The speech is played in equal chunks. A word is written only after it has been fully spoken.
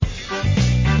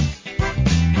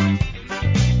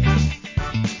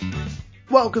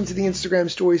Welcome to the Instagram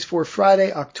stories for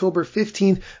Friday, October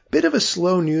 15th. Bit of a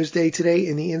slow news day today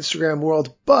in the Instagram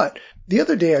world, but the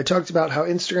other day I talked about how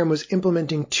Instagram was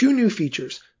implementing two new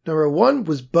features. Number one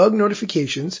was bug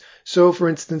notifications. So for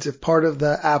instance, if part of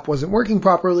the app wasn't working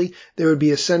properly, there would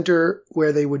be a center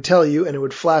where they would tell you and it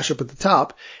would flash up at the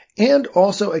top. And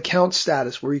also account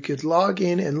status, where you could log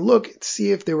in and look and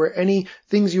see if there were any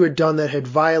things you had done that had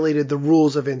violated the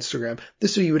rules of Instagram.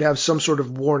 This way you would have some sort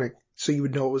of warning so you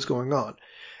would know what was going on.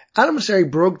 Adam Mosseri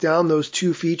broke down those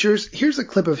two features. Here's a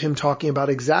clip of him talking about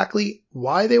exactly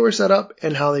why they were set up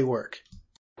and how they work.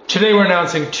 Today we're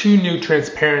announcing two new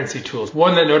transparency tools.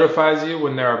 One that notifies you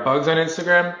when there are bugs on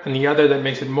Instagram, and the other that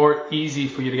makes it more easy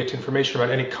for you to get to information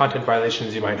about any content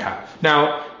violations you might have.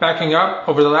 Now, backing up,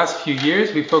 over the last few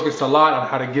years, we've focused a lot on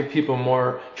how to give people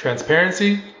more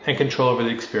transparency and control over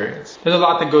the experience. There's a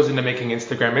lot that goes into making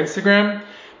Instagram,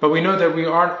 but we know that we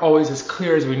aren't always as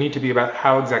clear as we need to be about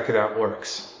how exactly that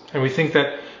works. And we think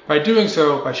that by doing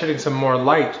so, by shedding some more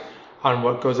light on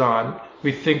what goes on,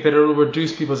 we think that it will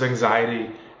reduce people's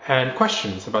anxiety and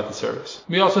questions about the service.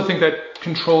 We also think that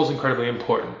control is incredibly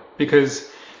important because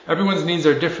everyone's needs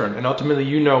are different and ultimately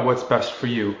you know what's best for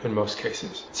you in most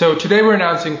cases. So today we're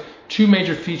announcing two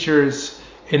major features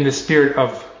in the spirit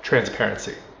of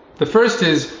transparency. The first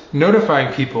is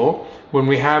notifying people when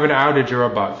we have an outage or a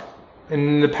bug.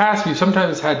 In the past, we've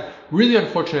sometimes had really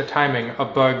unfortunate timing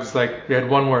of bugs, like we had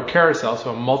one where carousel, so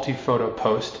a multi-photo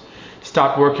post,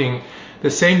 stopped working the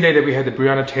same day that we had the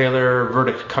Breonna Taylor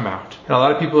verdict come out. And a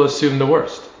lot of people assumed the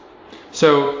worst.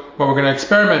 So what we're going to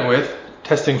experiment with,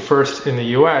 testing first in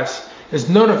the US, is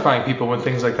notifying people when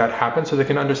things like that happen so they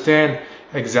can understand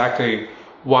exactly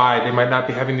why they might not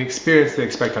be having the experience they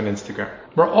expect on Instagram.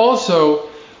 We're also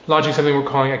launching something we're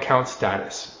calling account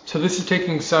status. So this is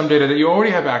taking some data that you already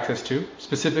have access to,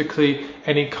 specifically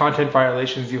any content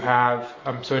violations you have,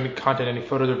 so any content, any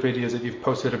photos or videos that you've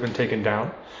posted have been taken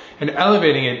down, and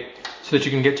elevating it so that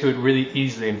you can get to it really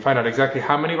easily and find out exactly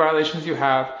how many violations you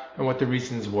have and what the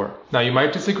reasons were. Now you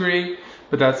might disagree,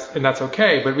 but that's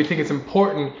okay, but we think it's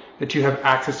important that you have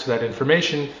access to that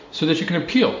information so that you can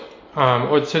appeal.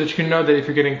 Or so that you can know that if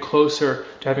you're getting closer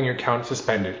to having your account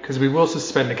suspended, because we will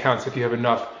suspend accounts if you have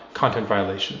enough content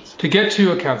violations. To get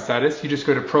to account status, you just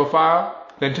go to profile,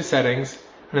 then to settings,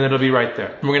 and then it'll be right there.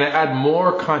 And we're going to add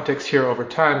more context here over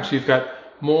time, so you've got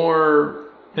more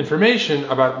information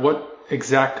about what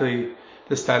exactly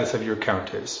the status of your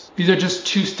account is. These are just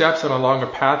two steps on a longer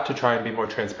path to try and be more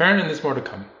transparent, and there's more to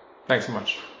come. Thanks so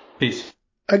much. Peace.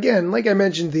 Again, like I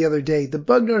mentioned the other day, the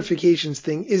bug notifications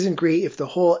thing isn't great if the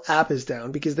whole app is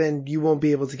down, because then you won't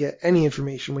be able to get any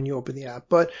information when you open the app.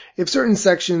 But if certain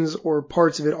sections or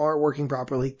parts of it aren't working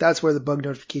properly, that's where the bug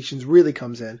notifications really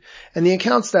comes in. And the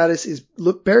account status is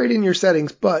buried in your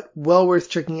settings, but well worth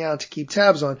checking out to keep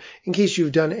tabs on in case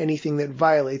you've done anything that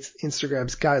violates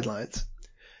Instagram's guidelines.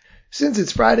 Since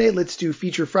it's Friday, let's do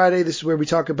Feature Friday. This is where we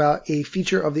talk about a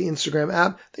feature of the Instagram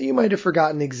app that you might have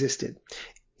forgotten existed.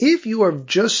 If you have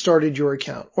just started your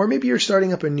account, or maybe you're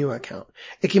starting up a new account,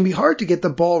 it can be hard to get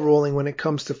the ball rolling when it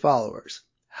comes to followers.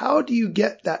 How do you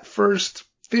get that first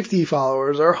 50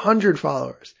 followers or 100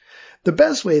 followers? The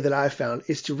best way that I've found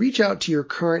is to reach out to your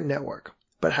current network.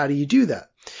 But how do you do that?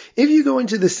 If you go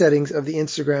into the settings of the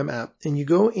Instagram app and you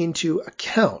go into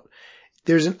account,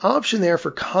 there's an option there for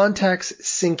contacts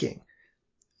syncing.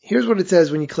 Here's what it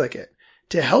says when you click it.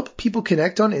 To help people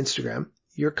connect on Instagram,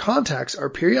 your contacts are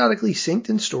periodically synced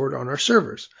and stored on our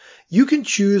servers. You can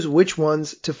choose which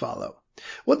ones to follow.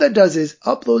 What that does is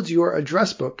uploads your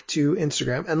address book to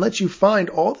Instagram and lets you find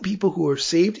all the people who are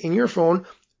saved in your phone,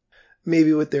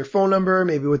 maybe with their phone number,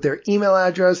 maybe with their email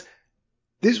address.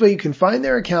 This way you can find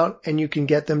their account and you can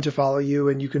get them to follow you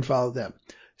and you can follow them.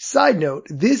 Side note,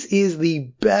 this is the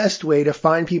best way to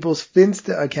find people's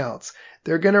Finsta accounts.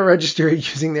 They're going to register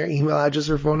using their email address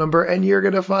or phone number, and you're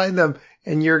going to find them,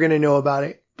 and you're going to know about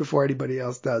it before anybody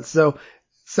else does. So,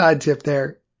 side tip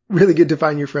there. Really good to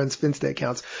find your friends' Finsta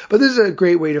accounts. But this is a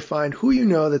great way to find who you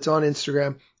know that's on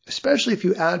Instagram, especially if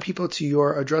you add people to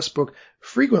your address book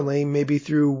frequently, maybe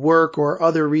through work or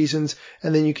other reasons,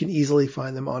 and then you can easily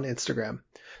find them on Instagram.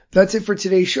 That's it for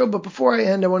today's show, but before I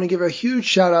end, I want to give a huge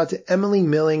shout out to Emily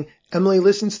Milling. Emily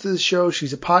listens to the show.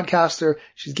 She's a podcaster.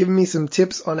 She's given me some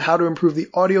tips on how to improve the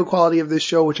audio quality of this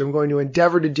show, which I'm going to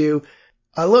endeavor to do.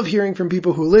 I love hearing from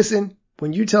people who listen.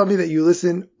 When you tell me that you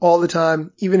listen all the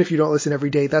time, even if you don't listen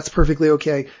every day, that's perfectly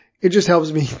okay. It just helps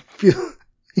me feel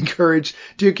encouraged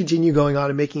to continue going on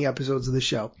and making episodes of the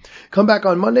show. Come back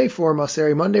on Monday for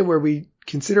Mosseri Monday, where we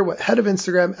consider what head of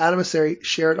Instagram Adam Mosseri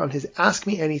shared on his Ask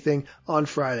Me Anything on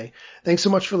Friday. Thanks so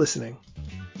much for listening.